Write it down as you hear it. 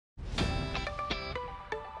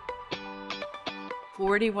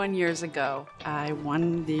41 years ago, I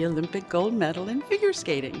won the Olympic gold medal in figure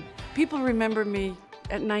skating. People remember me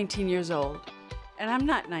at 19 years old, and I'm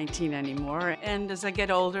not 19 anymore. And as I get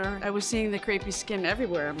older, I was seeing the crepey skin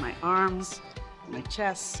everywhere on my arms, my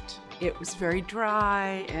chest. It was very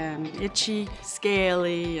dry and itchy,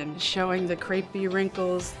 scaly, and showing the crepey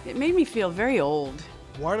wrinkles. It made me feel very old.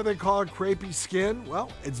 Why do they call it crepey skin? Well,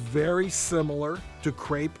 it's very similar to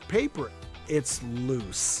crepe paper. It's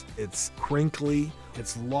loose, it's crinkly,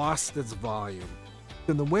 it's lost its volume.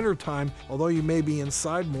 In the wintertime, although you may be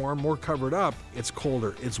inside more covered up, it's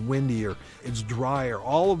colder, it's windier, it's drier.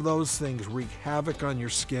 All of those things wreak havoc on your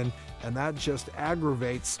skin, and that just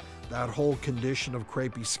aggravates that whole condition of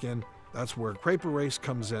crepey skin. That's where Crepe Erase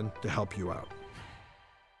comes in to help you out.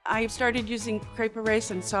 I started using Crepe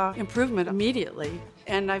Erase and saw improvement immediately,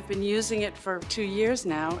 and I've been using it for 2 years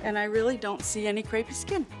now, and I really don't see any crepey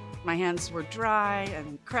skin. My hands were dry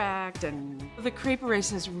and cracked, and the Crepe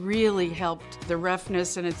Erase has really helped the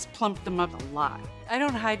roughness, and it's plumped them up a lot. I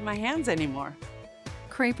don't hide my hands anymore.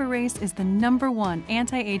 Crepe Erase is the #1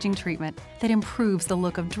 anti-aging treatment that improves the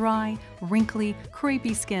look of dry, wrinkly,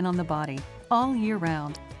 crepey skin on the body all year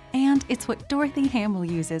round. And it's what Dorothy Hamill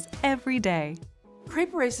uses every day.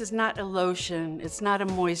 Crepe Erase is not a lotion, it's not a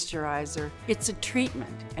moisturizer, it's a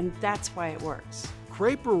treatment, and that's why it works.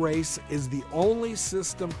 Crepe Erase is the only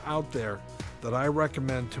system out there that I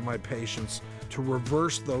recommend to my patients to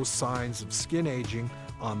reverse those signs of skin aging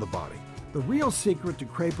on the body. The real secret to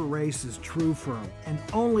Crepe Erase is True Firm, and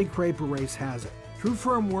only Crepe Erase has it. True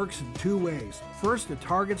Firm works in 2 ways. First, it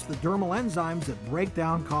targets the dermal enzymes that break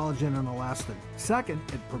down collagen and elastin. Second,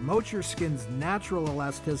 it promotes your skin's natural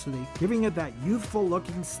elasticity, giving it that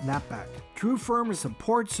youthful-looking snapback. True Firm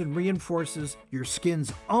supports and reinforces your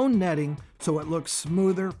skin's own netting so it looks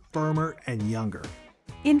smoother, firmer, and younger.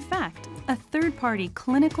 In fact, a third-party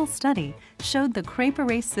clinical study showed the Crepe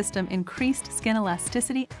Erase system increased skin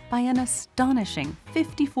elasticity by an astonishing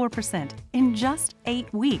 54% in just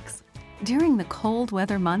 8 weeks. During the cold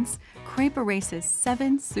weather months, Crepe Erase's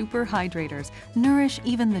 7 super hydrators nourish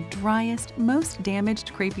even the driest, most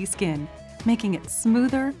damaged crepey skin, making it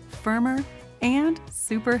smoother, firmer, and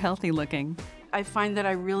super healthy looking. I find that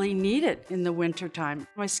I really need it in the wintertime.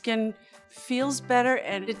 My skin feels better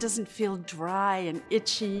and it doesn't feel dry and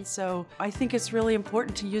itchy, so I think it's really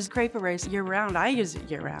important to use Crepe Erase year-round. I use it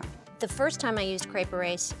year-round. The first time I used Crepe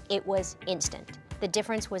Erase, it was instant. The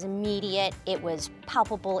difference was immediate, it was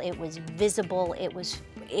palpable, it was visible, it was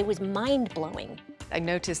mind-blowing. I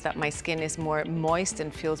noticed that my skin is more moist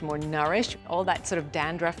and feels more nourished. All that sort of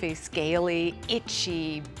dandruffy, scaly,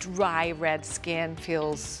 itchy, dry red skin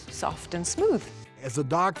feels soft and smooth. As a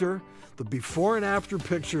doctor, the before and after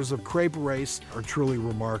pictures of Crepe Erase are truly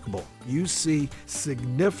remarkable. You see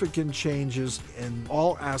significant changes in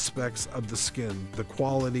all aspects of the skin, the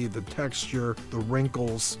quality, the texture, the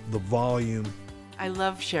wrinkles, the volume. I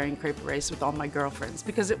love sharing Crepe Erase with all my girlfriends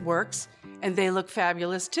because it works and they look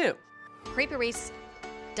fabulous too. Crepe Erase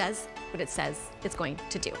does what it says it's going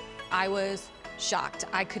to do. I was shocked.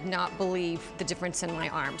 I could not believe the difference in my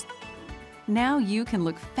arms. Now you can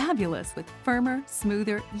look fabulous with firmer,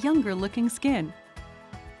 smoother, younger-looking skin.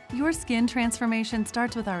 Your skin transformation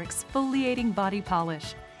starts with our exfoliating body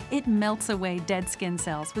polish. It melts away dead skin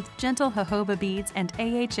cells with gentle jojoba beads and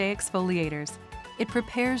AHA exfoliators. It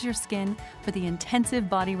prepares your skin for the intensive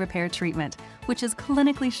body repair treatment, which is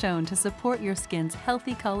clinically shown to support your skin's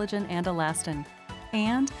healthy collagen and elastin.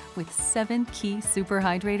 And with 7 key super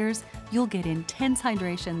hydrators, you'll get intense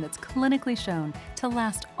hydration that's clinically shown to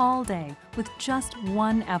last all day with just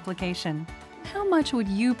 1 application. How much would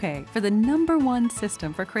you pay for the #1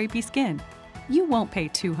 system for crepey skin? You won't pay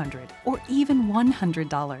 $200 or even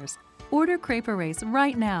 $100. Order Crepe Erase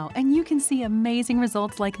right now and you can see amazing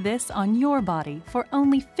results like this on your body for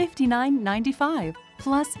only $59.95.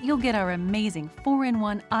 Plus, you'll get our amazing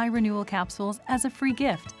 4-in-1 eye renewal capsules as a free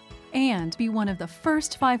gift. And be one of the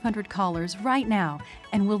first 500 callers right now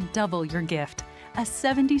and we'll double your gift, a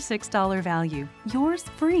 $76 value, yours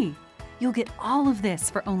free. You'll get all of this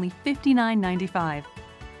for only $59.95.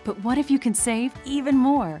 But what if you can save even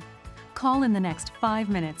more? Call in the next 5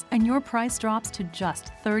 minutes and your price drops to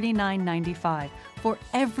just $39.95 for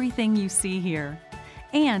everything you see here.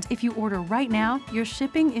 And if you order right now, your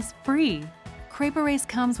shipping is free. Crepe Erase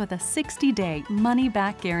comes with a 60-day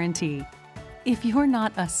money-back guarantee. If you're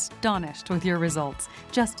not astonished with your results,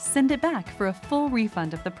 just send it back for a full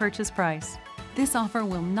refund of the purchase price. This offer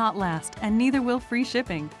will not last, and neither will free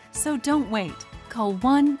shipping, so don't wait. Call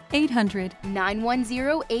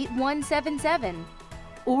 1-800-910-8177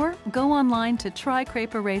 or go online to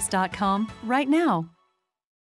trycrepeerase.com right now.